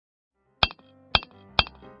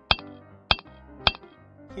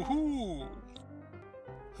Woohoo!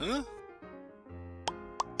 Huh?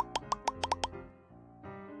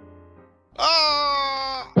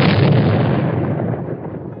 Ah!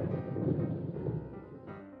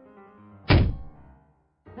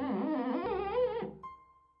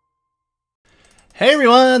 Hey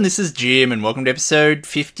everyone, this is Jim and welcome to episode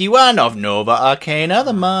 51 of Nova Arcana,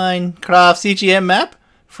 the Minecraft CTM map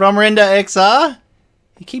from RenderXR.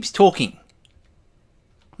 He keeps talking.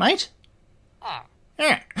 Mate?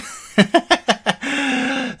 Yeah.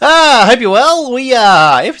 Hope you're well. We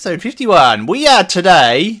are episode 51. We're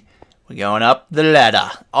going up the ladder.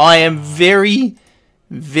 I am very,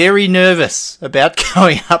 very nervous about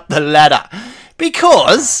going up the ladder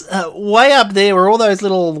because way up there where all those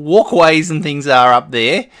little walkways and things are up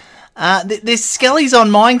there, there's skellies on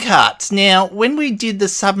minecarts. Now, when we did the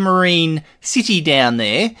submarine city down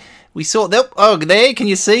there, we saw that. Oh, there, can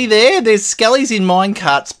you see there? There's skellies in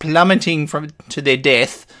minecarts plummeting to their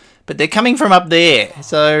death, but they're coming from up there.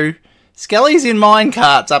 So, skellies in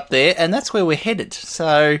minecarts up there, and that's where we're headed.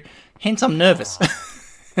 So, hence I'm nervous.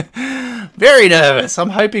 Very nervous.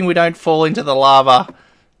 I'm hoping we don't fall into the lava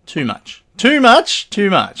too much. Too much? Too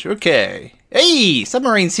much. Okay. Hey,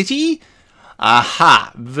 submarine city.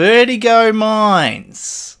 Aha, Vertigo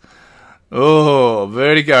mines. Oh,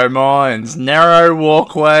 Vertigo mines. Narrow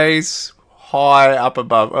walkways, high up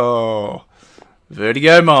above. Oh,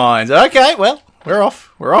 Vertigo mines. Okay, well, we're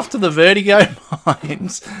off. We're off to the Vertigo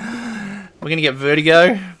mines. We're going to get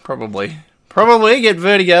Vertigo? Probably. Probably get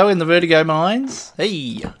Vertigo in the Vertigo mines.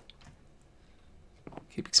 Hey.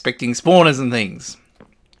 Keep expecting spawners and things.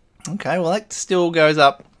 Okay, well, that still goes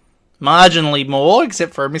up marginally more,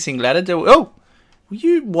 except for a missing ladder. Oh! Will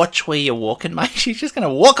you watch where you're walking, mate? She's just going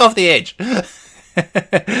to walk off the edge.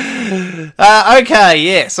 Okay,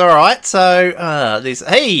 yes, alright. So, this...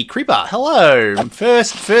 Hey, Creeper, hello.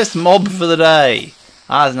 First mob for the day.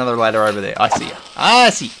 There's another ladder over there. I see ya.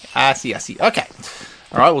 I see. Okay.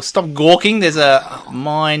 Alright, we'll stop gawking. There's a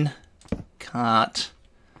mine cart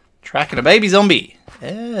track and a baby zombie.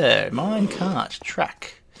 Oh, mine cart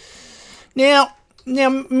track. Now,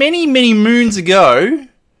 many moons ago,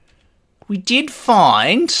 we did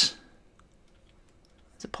find... There's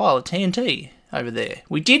a pile of TNT over there.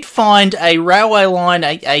 We did find a railway line,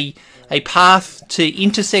 a path to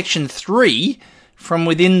intersection 3 from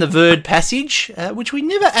within the Verd passage, which we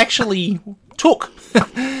never actually took.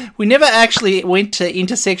 We never actually went to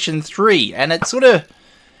intersection 3, and it sort of...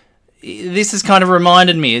 This has kind of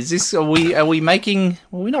reminded me, are we making...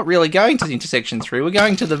 Well, we're not really going to intersection 3, we're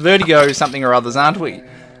going to the Vertigo something or others, aren't we?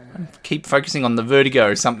 Keep focusing on the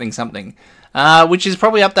Vertigo something, which is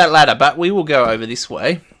probably up that ladder, but we will go over this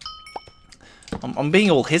way. I'm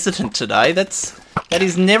being all hesitant today. That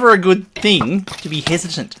is never a good thing to be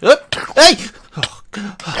hesitant. Oh, hey!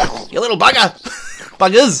 Oh, you little buggers!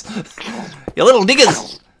 You little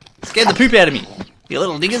diggers! Scared the poop out of me. You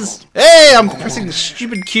little diggers. Hey, I'm pressing the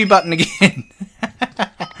stupid Q button again.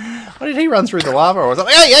 Why did he run through the lava or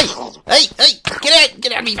something? Hey,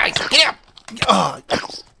 get out of me face, get out! Oh.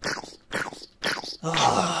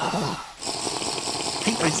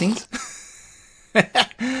 Hate those things.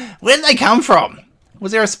 Where did they come from?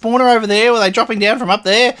 Was there a spawner over there? Were they dropping down from up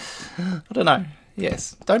there? I don't know.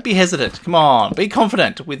 Yes. Don't be hesitant. Come on. Be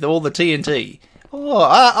confident with all the TNT.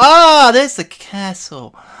 Oh, there's the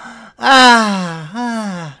castle.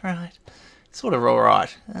 Right. Sort of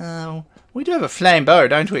alright. We do have a flame bow,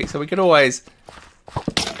 don't we? So we could always...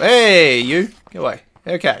 Hey, you. Go away.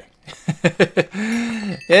 Okay.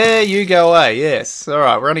 Yeah, you go away. Yes. All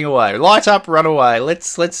right, running away. Light up, run away.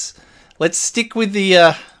 Let's stick with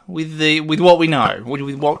the with what we know.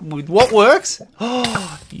 With what works.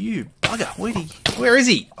 Oh, you bugger! Where is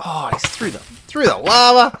he? Oh, he's through the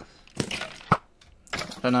lava.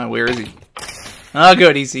 I don't know. Where is he? Oh,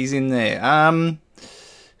 good. He's in there.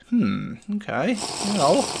 Okay.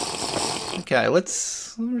 Well. Okay.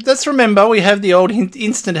 Let's remember we have the old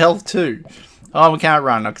instant health too. Oh, we can't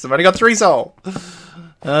run because I've only got 3 soul.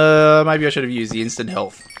 Maybe I should have used the instant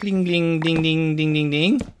health. Ding, ding, ding, ding, ding, ding,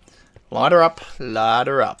 ding. Light her up.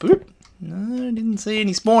 Oop. No, didn't see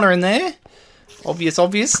any spawner in there. Obvious.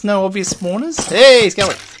 No obvious spawners. Hey,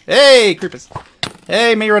 skeletons. Hey, creepers.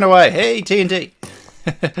 Hey, me run away. Hey, TNT.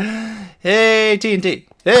 Hey,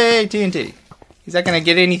 TNT. Is that going to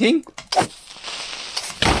get anything?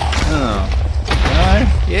 Oh. No.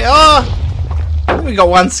 Yeah. Oh. We got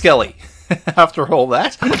one skelly. After all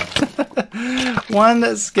that.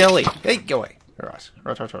 One skelly. Hey, go away. Right.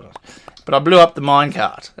 But I blew up the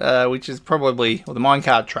minecart, which is probably... Or the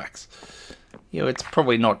minecart tracks. Yeah, it's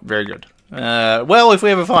probably not very good. Well, if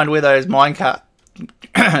we ever find where those minecart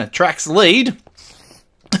tracks lead...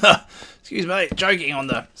 Excuse me, joking on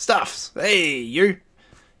the stuffs. Hey, you.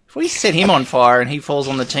 If we set him on fire and he falls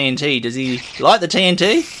on the TNT, does he light the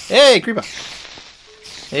TNT? Hey, creeper.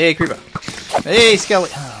 Hey, creeper. Hey, Skelly.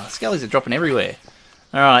 Oh, Skellies are dropping everywhere.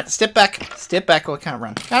 Alright, step back. Step back. Oh, I can't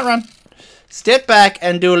run. Can't run. Step back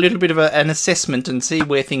and do a little bit of an assessment and see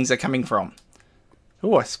where things are coming from.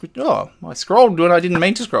 Oh, I scrolled when I didn't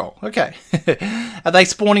mean to scroll. Okay. Are they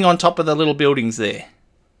spawning on top of the little buildings there?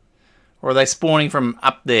 Or are they spawning from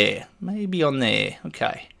up there? Maybe on there.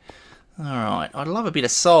 Okay. Alright. I'd love a bit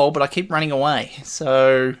of soul, but I keep running away.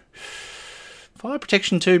 So, fire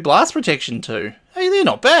protection 2, blast protection 2. Hey, they're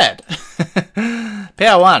not bad.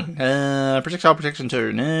 Power 1. Projectile protection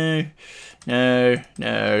 2. No. No.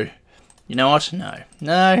 No. You know what? No.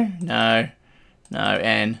 No. No. No.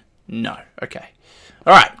 And no. Okay.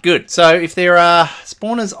 Alright, good. So, if there are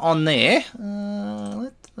spawners on there,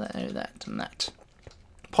 let's do that and that.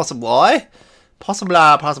 Possibly.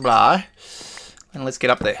 And let's get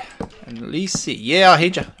up there. And at least see. Yeah, I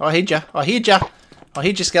heard you. I heard you. I heard you. I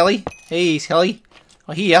heard you, Skelly. Hey, Skelly.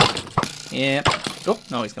 I hear ya. Yeah. Oh,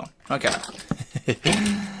 no, he's gone. Okay.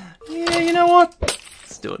 Yeah, you know what?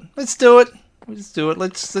 Let's do it. Let's do it. Let's do it.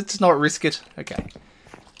 Let's not risk it. Okay.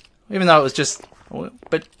 Even though it was just...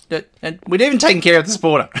 But we'd even taken care of the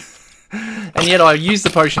spawner. And yet I used the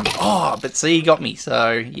potion. Oh, but see, he got me.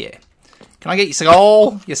 So, yeah. Can I get your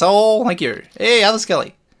soul? Your soul? Thank you. Hey, other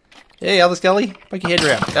Skelly. Hey, other Skelly. Poke your head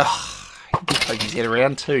around. Oh, he did poke his head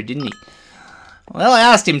around too, didn't he? Well, I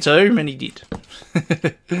asked him to, and he did.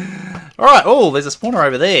 Alright, oh, there's a spawner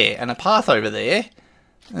over there, and a path over there.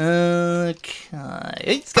 Okay.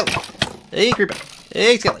 Hey, Skelly. Hey, creeper.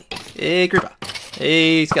 Hey, Skelly. Hey, creeper.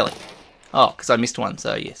 Hey, Skelly. Oh, because I missed one,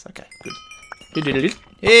 so yes, okay, good.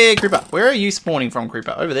 Hey, creeper. Where are you spawning from,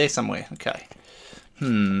 creeper? Over there somewhere, okay.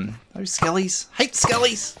 Those Skellies. Hate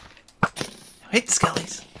Skellies. Hate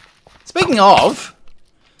Skellies. Speaking of,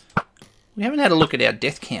 we haven't had a look at our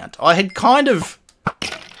death count. I had kind of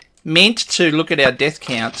meant to look at our death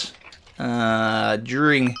count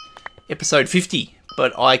during episode 50,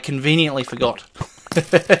 but I conveniently forgot.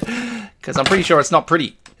 Because I'm pretty sure it's not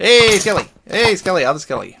pretty. Hey, Skelly! Hey, Skelly! Other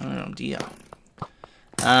Skelly! Oh, dear.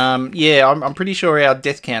 Yeah, I'm pretty sure our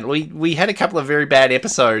death count... We had a couple of very bad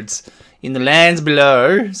episodes in the lands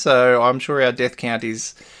below, so I'm sure our death count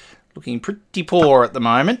is looking pretty poor at the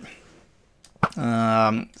moment.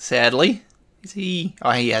 Sadly. Is he...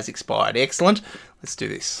 Oh, he has expired. Excellent. Let's do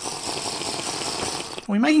this.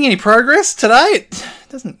 Are we making any progress today? It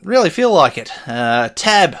doesn't really feel like it.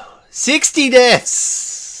 Tab. 60 deaths!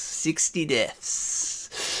 60 deaths.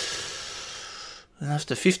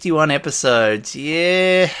 After 51 episodes.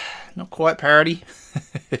 Yeah, not quite parity.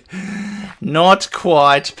 Not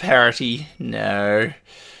quite parity. No.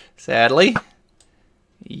 Sadly.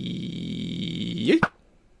 Yeah.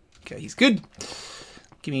 Okay, he's good.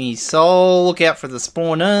 Give me soul. Look out for the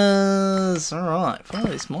spawners. Alright, follow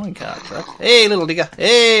this minecart truck. Hey, little digger.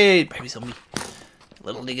 Hey, baby zombie.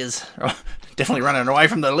 Little diggers. Oh, definitely running away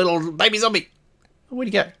from the little baby zombie. Where'd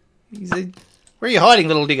he go? Where are you hiding,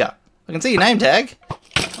 little digger? I can see your name tag.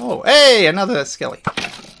 Oh, hey, another Skelly.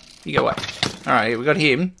 You go away. Alright, we got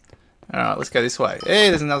him. Alright, let's go this way. Hey,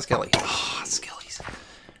 there's another Skelly. Oh, Skellies.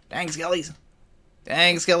 Dang Skellies.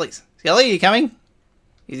 Dang Skellies. Skelly, are you coming?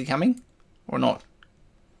 Is he coming? Or not?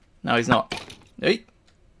 No, he's not. Hey.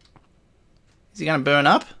 Is he going to burn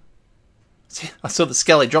up? I saw the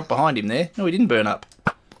Skelly drop behind him there. No, he didn't burn up.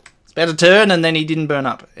 It's about to turn and then he didn't burn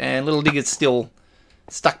up. And little digger's still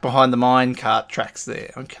stuck behind the minecart tracks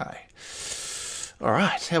there. Okay.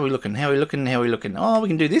 Alright, how are we looking? How are we looking? How are we looking? Oh, we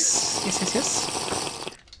can do this. Yes, yes, yes.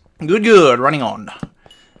 Good, good. Running on.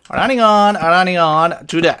 Running on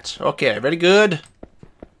to that. Okay, very good.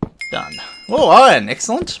 Done. Oh, iron.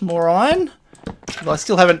 Excellent. More iron. But I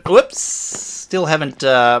still haven't... Whoops. Still haven't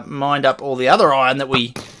mined up all the other iron that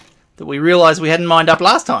we realised we hadn't mined up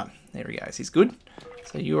last time. There he goes. He's good.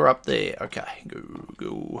 So you're up there. Okay. Go,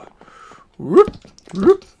 go. Whoop,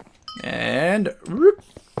 whoop. And... Whoop.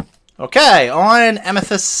 Okay, iron,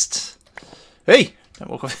 amethyst. Hey, don't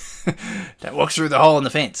walk off. Don't walk through the hole in the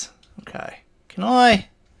fence. Okay, can I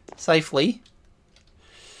safely?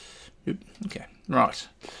 Oop, okay, right.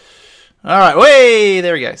 All right, way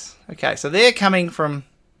there he goes. Okay, so they're coming from.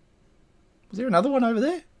 Was there another one over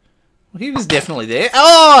there? Well, he was definitely there.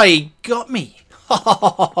 Oh, he got me.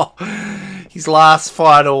 His last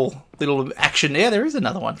final little action. Yeah, there is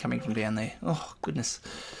another one coming from down there. Oh goodness.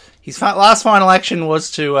 His last final action was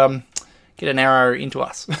to get an arrow into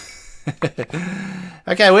us.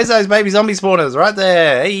 Okay, where's those baby zombie spawners? Right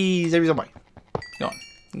there. Hey, zombie zombie. Go on.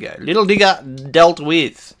 Okay, little digger dealt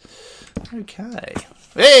with. Okay.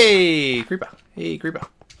 Hey, creeper. Hey, creeper.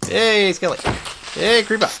 Hey, Skelly. Hey,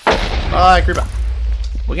 Creeper. Bye, Creeper.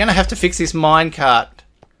 We're going to have to fix this minecart.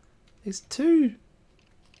 There's two.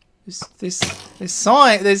 There's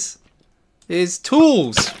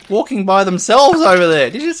tools walking by themselves over there.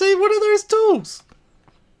 Did you see one of those tools?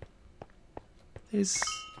 There's...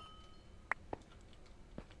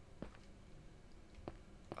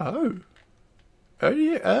 Oh. Oh,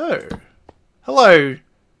 yeah. Oh. Hello.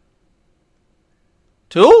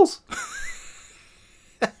 Tools?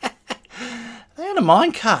 Are they on a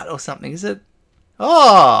minecart or something? Is it?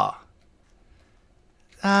 Oh.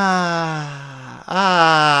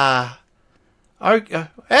 Okay.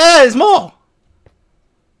 Yeah, there's more.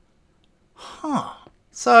 Huh.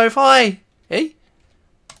 So if I... Okay.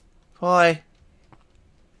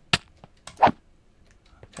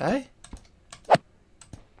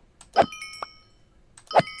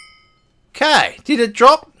 Okay. Did it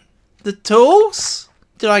drop the tools?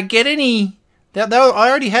 Did I get any... I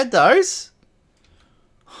already had those.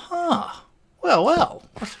 Huh. Well.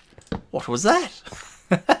 What was that?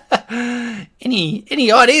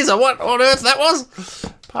 Any ideas of what on earth that was?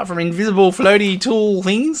 Apart from invisible floaty tool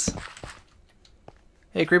things.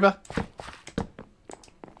 Hey, Creeper.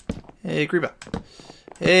 Hey, Creeper.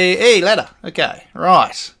 Hey, ladder. Okay,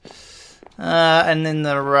 right. And then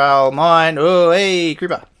the rail mine. Oh, hey,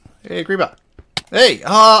 Creeper. Hey, Creeper. Hey.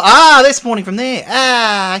 They're spawning from there.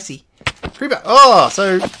 I see. Creeper. Oh,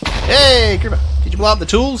 so... Hey, Creeper. Did you blow up the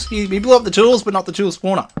tools? You blew up the tools, but not the tool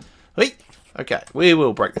spawner. Hey. Okay, we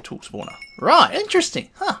will break the tool spawner. Right, interesting.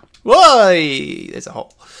 Huh. Whoa, there's a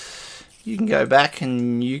hole. You can go back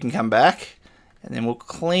and you can come back. And then we'll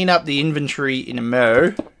clean up the inventory in a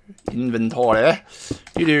mo. Inventory.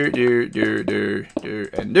 Do,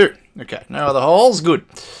 and do. Okay, no other holes. Good.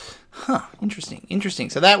 Huh, interesting.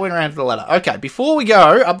 So that went around to the ladder. Okay, before we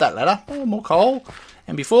go up that ladder, more coal.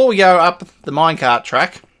 And before we go up the minecart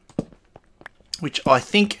track, which I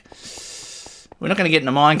think... We're not going to get in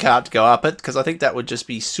a minecart to go up it, because I think that would just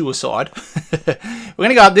be suicide. We're going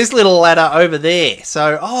to go up this little ladder over there.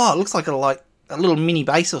 So, it looks like a little mini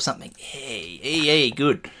base or something. Hey,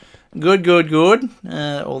 good. Good.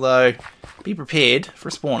 Although, be prepared for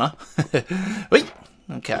a spawner. Wait.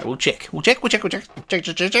 Okay, we'll check. Check.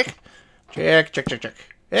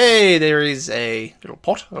 Hey, there is a little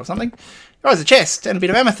pot or something. There is a chest and a bit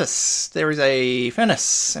of amethyst. There is a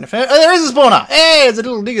furnace and a furnace. Oh, there is a spawner. Hey, it's a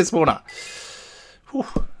little digger spawner. Whew,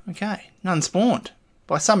 okay, none spawned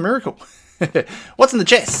by some miracle. What's in the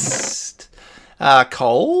chest?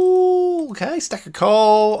 Coal. Okay, stack of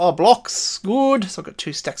coal. Oh, blocks. Good. So I've got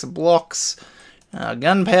 2 stacks of blocks.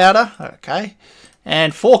 Gunpowder. Okay.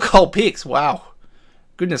 And 4 coal picks. Wow.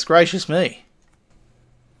 Goodness gracious me.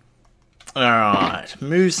 Alright,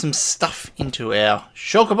 move some stuff into our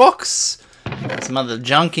shulker box. Got some other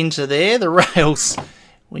junk into there. The rails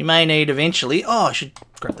we may need eventually. Oh, I should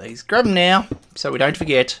grab these. Grab them now, so we don't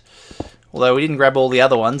forget. Although we didn't grab all the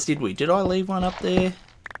other ones, did we? Did I leave one up there?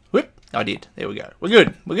 Whoop, I did. There we go. We're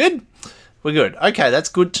good. Okay, that's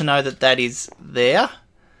good to know that is there.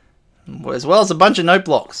 As well as a bunch of note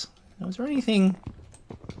blocks. Was there anything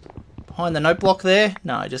behind the note block there?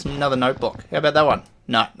 No, just another note block. How about that one?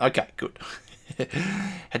 No. Okay, good.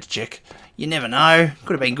 Had to check. You never know.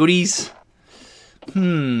 Could have been goodies.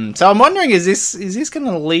 So I'm wondering, is this going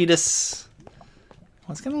to lead us...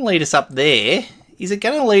 Well, it's going to lead us up there. Is it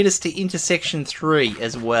going to lead us to intersection 3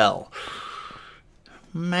 as well?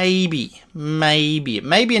 Maybe. It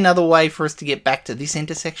may be another way for us to get back to this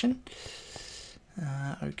intersection.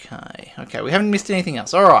 Okay, we haven't missed anything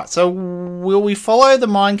else. Alright, so will we follow the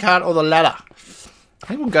minecart or the ladder? I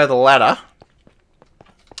think we'll go the ladder.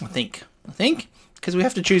 I think. Because we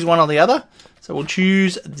have to choose one or the other. So we'll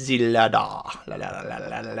choose the ladder.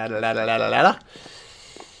 Ladder.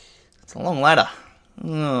 It's a long ladder.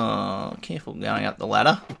 Oh, careful going up the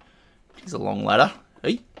ladder. It's a long ladder.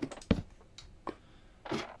 Hey.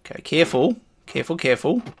 Okay, careful. Hey.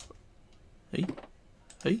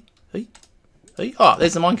 Oh,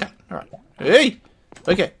 there's the minecart. Alright. Hey.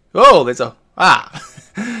 Okay. Oh, there's a...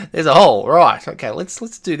 there's a hole. Right. Okay,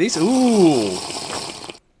 let's do this. Ooh.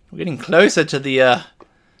 We're getting closer to the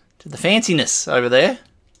fanciness over there.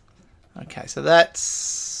 Okay, so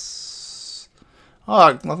that's... Oh,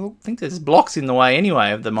 I think there's blocks in the way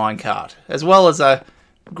anyway of the minecart, as well as a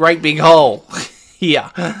great big hole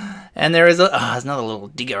here. And there is there's another little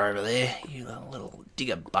digger over there. You little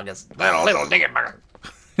digger buggers. Little digger buggers.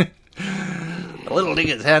 The little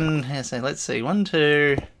diggers. And so let's see. 1,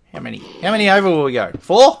 2. How many over will we go?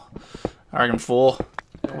 4? I reckon 4.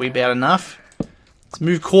 We about enough. Let's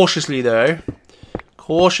move cautiously though.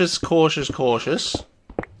 Cautious.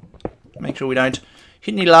 Make sure we don't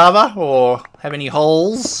hit any lava or have any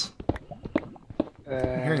holes?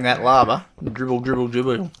 I'm hearing that lava. Dribble, dribble,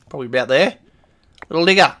 dribble. Probably about there. Little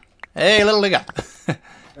digger. Hey, little digger.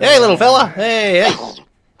 Hey, little fella. Hey, hey.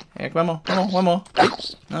 Yeah, one more, one more, one more.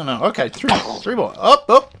 No, no. Okay, three more. Up,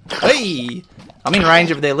 up. Hey. I'm in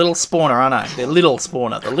range of their little spawner, aren't I? Their little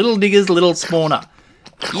spawner. The little digger's little spawner.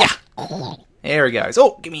 Yeah. There he goes.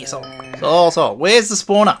 Oh, give me a soul. Soul. Where's the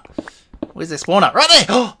spawner? Where's the spawner? Right there.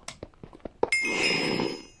 Oh.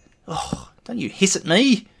 Oh, don't you hiss at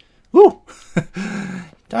me. Woo.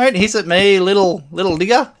 Don't hiss at me, little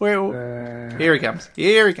digger. Where? Here he comes.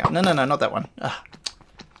 Here he comes. No, no, no, not that one.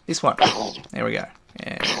 This one. There we go.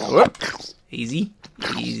 Yeah. Whoop. Easy.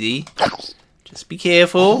 Easy. Just be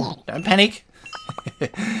careful. Don't panic. You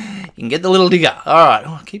can get the little digger. Alright.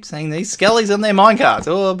 Oh, I keep saying these skellies on their minecarts.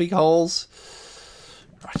 Oh, big holes.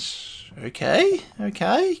 Right. Okay.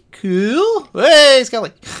 Okay. Cool. Hey,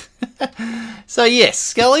 Skelly. So,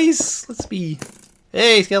 yes, Skellies. Let's be...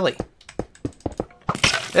 Hey, Skelly.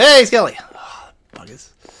 Hey, Skelly. Oh, buggers.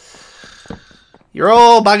 You're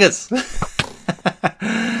all buggers.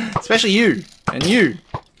 Especially you. And you.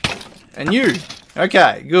 And you.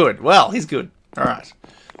 Okay, good. Well, he's good. Alright.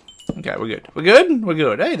 Okay, we're good. We're good? We're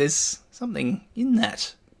good. Hey, there's something in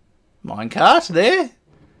that minecart there.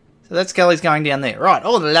 So that Skelly's going down there. Right,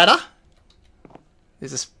 oh, the ladder.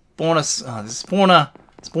 There's a spawner. Oh, there's a spawner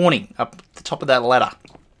spawning up the top of that ladder.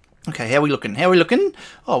 Okay, how are we looking? How are we looking?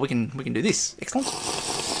 Oh, we can do this. Excellent.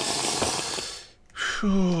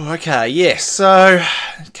 Whew, okay, yes. So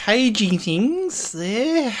cagey things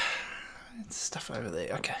there. Stuff over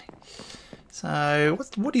there. Okay. So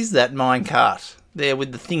what is that minecart there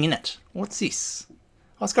with the thing in it? What's this?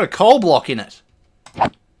 Oh, it's got a coal block in it.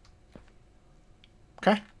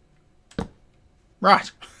 Okay.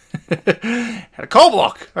 Right. Had a coal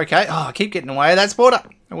block. Okay. Oh, I keep getting away. That spawner.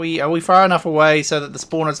 Are we far enough away so that the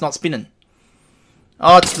spawner's not spinning?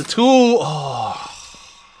 Oh, it's the tool. Oh.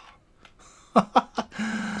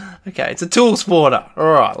 Okay, it's a tool spawner.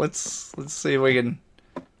 All right. Let's see if we can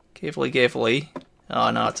carefully.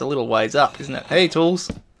 Oh no, it's a little ways up, isn't it? Hey,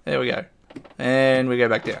 tools. There we go. And we go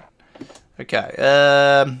back down. Okay.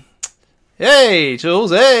 Hey,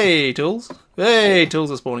 tools. Hey, tools. Hey,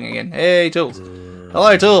 tools are spawning again. Hey, tools.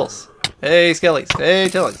 Hello, tools. Hey, skellies. Hey,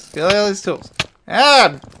 skellies, tools.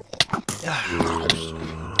 Ah.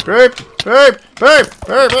 Burp.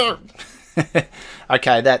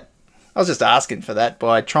 Okay, that... I was just asking for that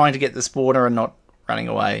by trying to get the spawner and not running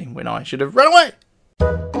away when I should have run away.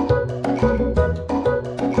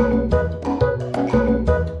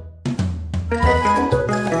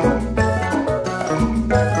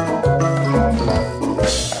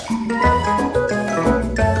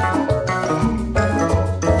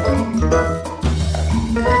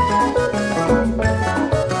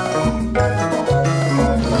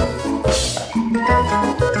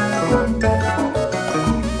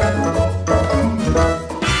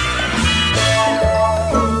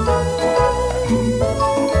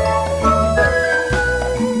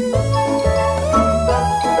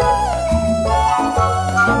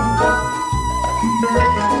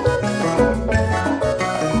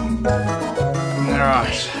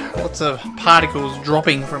 Of particles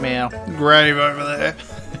dropping from our grave over there.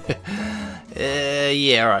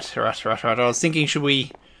 Yeah, right. I was thinking, should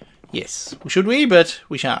we? Yes, should we? But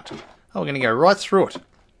we shan't. Oh, we're going to go right through it.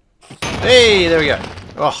 Hey, there we go.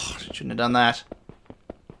 Oh, shouldn't have done that.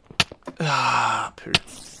 Ah, poo.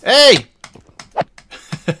 Hey!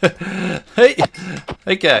 Hey!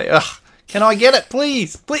 Okay, can I get it,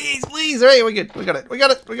 please? Please! Hey, we got it. We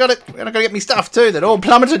got it. And I got to get me stuff, too, that all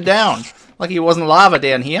plummeted down. Lucky it wasn't lava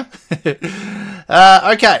down here.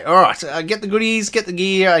 Okay, alright. Get the goodies, get the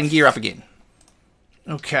gear, and gear up again.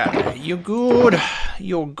 Okay, you're good.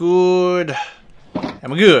 You're good.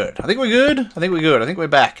 And we're good. I think we're good. I think we're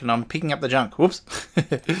back, and I'm picking up the junk. Whoops.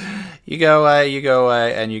 You go away, and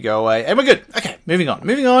you go away. And we're good. Okay, moving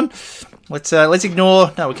on. Let's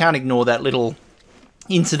ignore... No, we can't ignore that little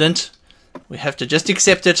incident. We have to just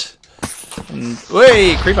accept it. And...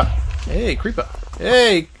 Hey, creeper. Hey, creeper.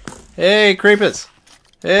 Hey, creepers.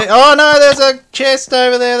 Hey, oh no, there's a chest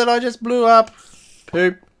over there that I just blew up.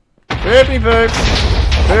 Poop. Poopity poop.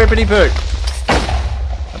 Poopity poop.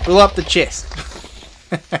 I blew up the chest.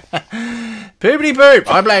 Poopity poop.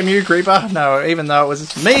 I blame you, creeper. No, even though it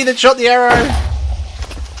was me that shot the arrow.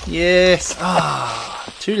 Yes.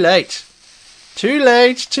 Ah, too late. Too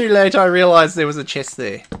late. I realised there was a chest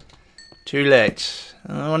there. Too late.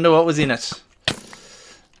 I wonder what was in it.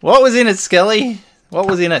 What was in it, Skelly? What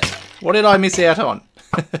was in it? What did I miss out on?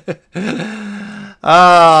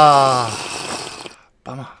 Ah,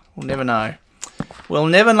 bummer. We'll never know. We'll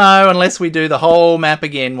never know unless we do the whole map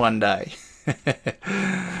again one day.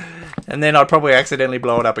 And then I'd probably accidentally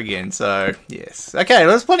blow it up again, so yes. Okay,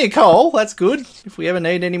 there's plenty of coal, that's good. If we ever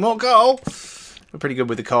need any more coal. We're pretty good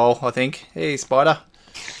with the coal, I think. Hey, spider.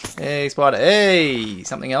 Hey, spider. Hey,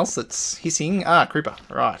 something else that's hissing. Ah, creeper.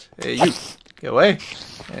 Right. Hey, you. Go away.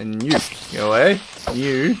 And you. Go away.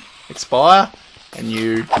 You. Expire. And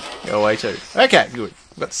you. Go away too. Okay, good.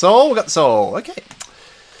 We've got the soul. We've got the soul. Okay.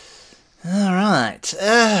 Alright.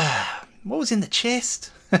 What was in the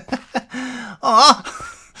chest? Oh!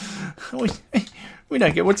 We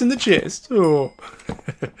don't get what's in the chest. Oh.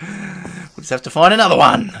 We'll just have to find another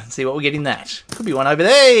one. See what we get in that. Could be one over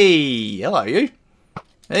there. Hey, hello, you.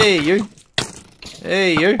 Hey, you.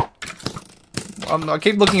 Hey, you. I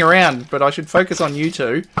keep looking around, but I should focus on you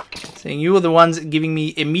two. Seeing you are the ones giving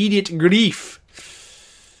me immediate grief.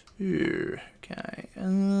 Ooh, okay.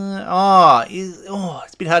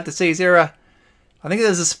 It's a bit hard to see. Is there a... I think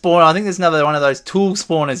there's a spawn. I think there's another one of those tool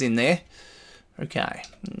spawners in there. Okay.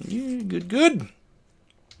 Good.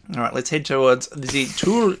 Alright, let's head towards the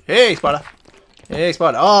tool. Hey, spider. Hey,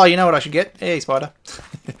 spider. Oh, you know what I should get? Hey, spider.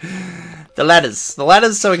 The ladders. The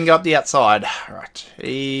ladders so we can go up the outside. Right.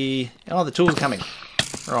 Oh, the tools are coming.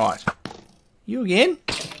 Right. You again?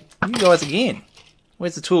 You guys again.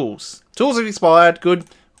 Where's the tools? Tools have expired. Good.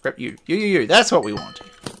 Grab you. You. That's what we want.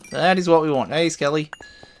 That is what we want. Hey, Skelly.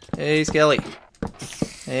 Hey, Skelly.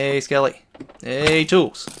 Hey, Skelly. Hey,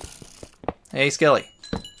 tools. Hey, Skelly.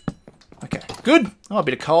 Okay, good. Oh, a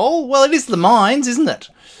bit of coal. Well, it is the mines, isn't it?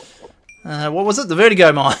 What was it? The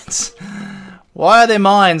Vertigo mines. Why are there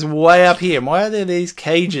mines way up here? Why are there these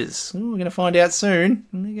cages? Ooh, we're going to find out soon.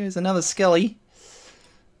 And there goes another Skelly.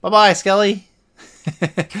 Bye-bye, Skelly.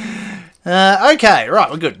 Okay, right,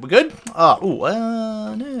 we're good. We're good.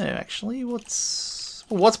 Oh, no, actually, what's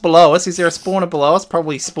below us? Is there a spawner below us?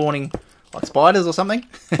 Probably spawning like spiders or something.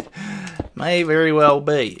 May very well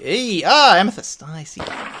be. Amethyst. I see.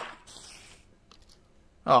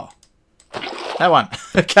 Oh, that one.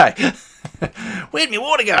 Okay. Where'd my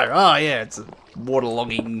water go? Oh, yeah, it's a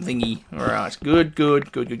waterlogging thingy. All right, good.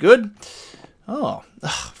 Oh,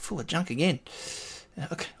 full of junk again.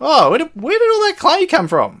 Okay. Oh, where did all that clay come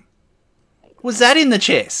from? Was that in the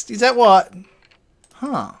chest? Is that what?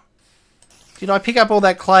 Huh. Did I pick up all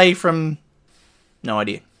that clay from... No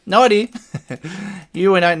idea. No idea.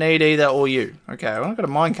 You we don't need either, or you. Okay, well, I've got a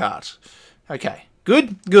minecart. Okay,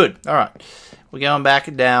 good. Alright. We're going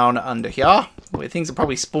back down under here, where things are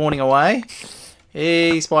probably spawning away.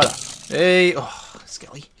 Hey, spider. Hey, oh,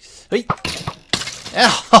 Skelly. Hey.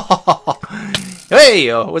 Ow.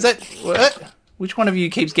 Hey, was that... What? Which one of you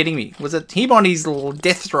keeps getting me? Was it him on his little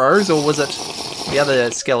death throws, or was it the other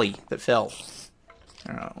Skelly that fell?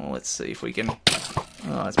 Alright, well, let's see if we can...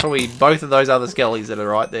 Oh, it's probably both of those other Skellies that are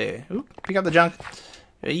right there. Ooh, pick up the junk.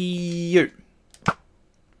 You.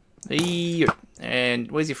 And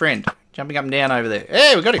where's your friend? Jumping up and down over there.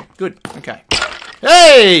 Hey, we got him. Good. Okay.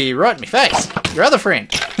 Hey, right in my face. Your other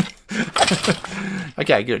friend.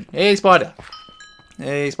 Okay, good. Hey, spider.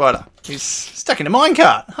 He's stuck in a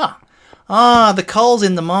minecart. Huh. Ah, the coal's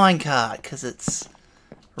in the minecart because it's...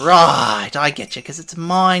 Right, I get you, because it's a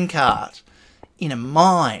minecart. In a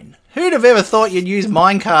mine. Who'd have ever thought you'd use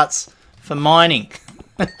minecarts for mining?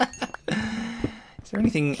 Is there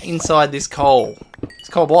anything inside this coal? It's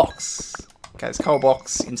coal blocks. Okay, it's coal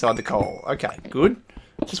blocks inside the coal. Okay, good.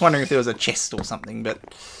 Just wondering if there was a chest or something, but...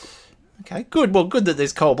 Okay, good. Well, good that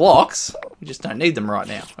there's coal blocks. We just don't need them right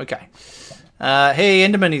now. Okay. Hey,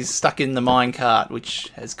 Enderman is stuck in the minecart, which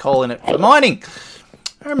has coal in it for mining.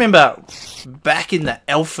 I remember back in the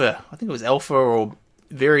alpha, I think it was alpha or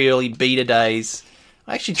very early beta days,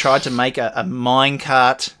 I actually tried to make a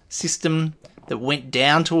minecart system that went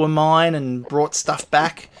down to a mine and brought stuff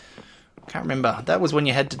back. I can't remember. That was when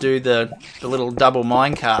you had to do the little double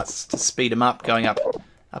minecarts to speed them up going up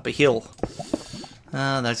a hill.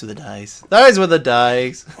 Those were the days. Those were the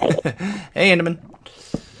days. Hey, Enderman.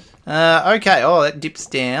 Okay. Oh, that dips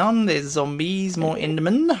down. There's zombies. More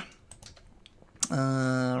Enderman.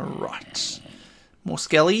 Right. More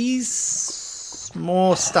Skellies.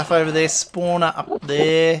 More stuff over there. Spawner up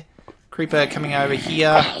there. Creeper coming over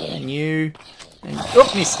here. And you. And,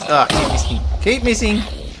 oh, missed. Keep missing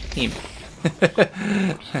him.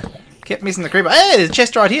 Kept missing the creeper. Hey, there's a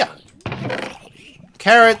chest right here.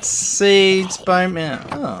 Carrots, seeds, bone.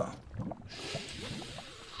 Oh.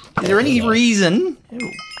 Is there any reason...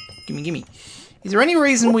 Ooh, gimme. Is there any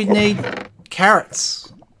reason we'd need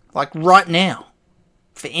carrots? Like right now?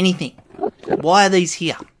 For anything? Why are these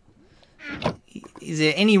here? Is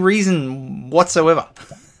there any reason whatsoever?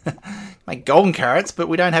 Make golden carrots, but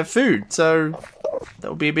we don't have food, so that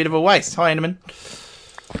would be a bit of a waste. Hi, Enderman.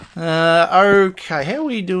 Okay, how are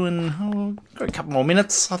we doing? Oh, got a couple more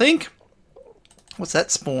minutes, I think. What's that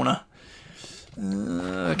spawner?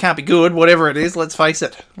 Can't be good, whatever it is, let's face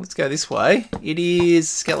it. Let's go this way. It is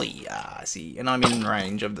Skelly. Ah, I see. And I'm in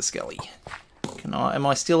range of the Skelly. Am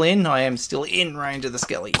I still in? I am still in range of the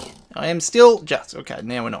Skelly. I am still just... Okay,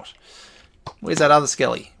 now we're not. Where's that other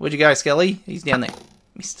Skelly? Where'd you go, Skelly? He's down there.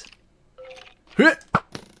 Missed.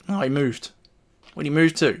 Oh, he moved. Where'd he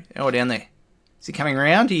move to? Oh, down there. Is he coming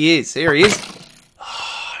around? He is. There he is.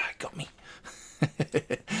 Oh, got me.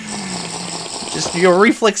 Just your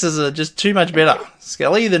reflexes are just too much better,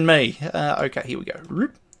 Skelly, than me. Okay, here we go.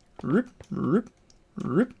 Roop, roop, roop,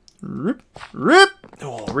 roop, roop, roop.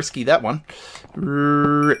 Oh, risky that one.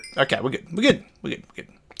 Roop. Okay, we're good. We're good. We're good. We're good.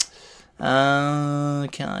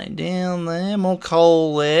 Okay, down there. More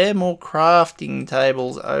coal there. More crafting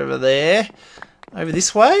tables over there. Over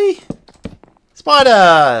this way.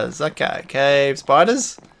 Spiders. Okay, cave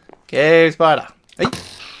spiders. Cave spider. Hey.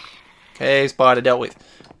 Cave spider dealt with.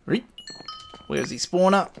 Where's the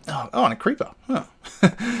spawner? Oh, and a creeper. Huh.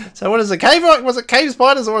 So what is a cave? Was it cave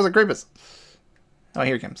spiders or was it creepers? Oh,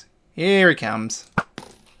 here he comes. Here he comes.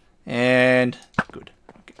 And good.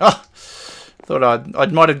 Okay. Oh, thought I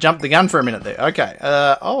might have jumped the gun for a minute there. Okay.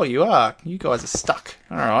 Oh, you are. You guys are stuck.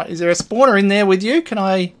 All right. Is there a spawner in there with you? Can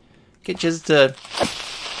I get you to?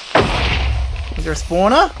 Is there a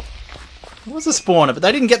spawner? There was a spawner, but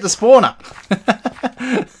they didn't get the spawner.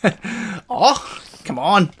 Oh, come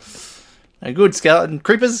on. No good, skeleton,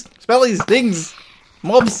 creepers, spellies, things,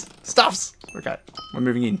 mobs, stuffs. Okay, we're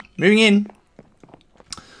moving in. Moving in.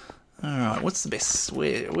 Alright, what's the best?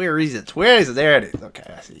 Where is it? Where is it? There it is.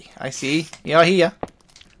 Okay, I see. I see. Yeah, I hear ya.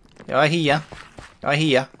 Yeah, I hear ya. I hear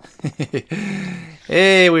ya.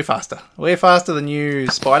 Hey, we're faster. We're faster than you,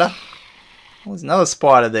 spider. Oh, there's another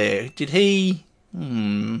spider there. Did he...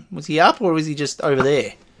 was he up or was he just over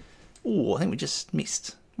there? Oh, I think we just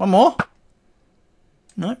missed. One more?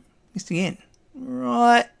 No. Missed again.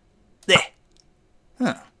 Right there.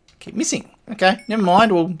 Huh. Keep missing. Okay, never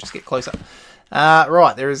mind. We'll just get closer.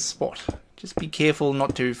 Right, there is a spot. Just be careful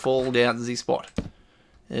not to fall down to the spot.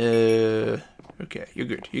 Okay, you're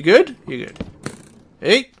good. You good? You're good.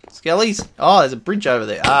 Hey, skellies. Oh, there's a bridge over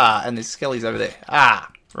there. Ah, and there's skellies over there. Ah,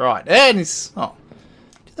 right. And it's... Oh.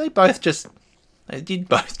 Did they both just... They did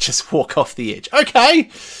both just walk off the edge. Okay.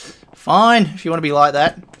 Fine. If you want to be like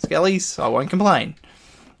that, skellies, I won't complain.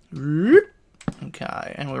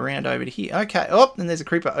 Okay, and we're around over to here. Okay, oh, and there's a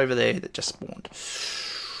creeper over there that just spawned.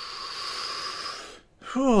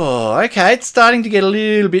 Oh, okay, it's starting to get a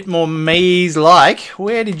little bit more maze-like.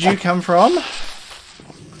 Where did you come from?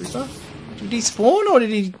 Creeper? Did he spawn or did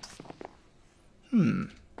he...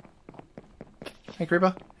 Hey,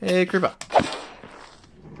 creeper. Hey, creeper.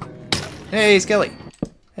 Hey, Skelly.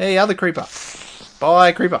 Hey, other creeper.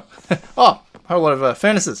 Bye, creeper. Oh, a whole lot of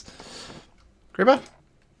furnaces. Creeper?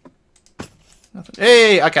 Nothing.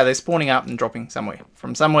 Hey, okay, they're spawning up and dropping somewhere.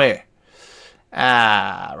 From somewhere.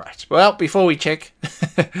 Ah, right. Well, before we check,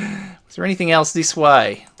 is there anything else this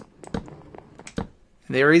way?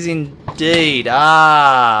 There is indeed.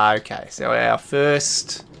 Ah, okay. So our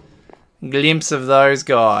first glimpse of those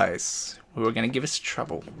guys who are going to give us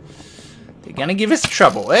trouble. They're going to give us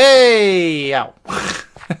trouble. Hey! Ow.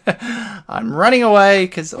 I'm running away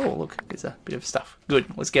because... Oh, look, there's a bit of stuff. Good,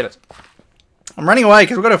 let's get it. I'm running away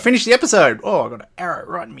because we've got to finish the episode. Oh, I got an arrow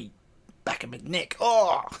right in me back of my neck.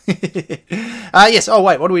 Oh. Yes. Oh,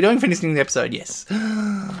 wait. What are we doing? Finishing the episode. Yes.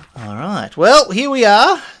 All right. Well, here we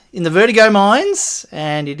are in the Vertigo mines,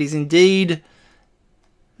 and it is indeed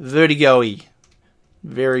Vertigo-y.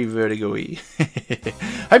 Very Vertigo-y.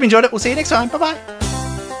 Hope you enjoyed it. We'll see you next time. Bye-bye.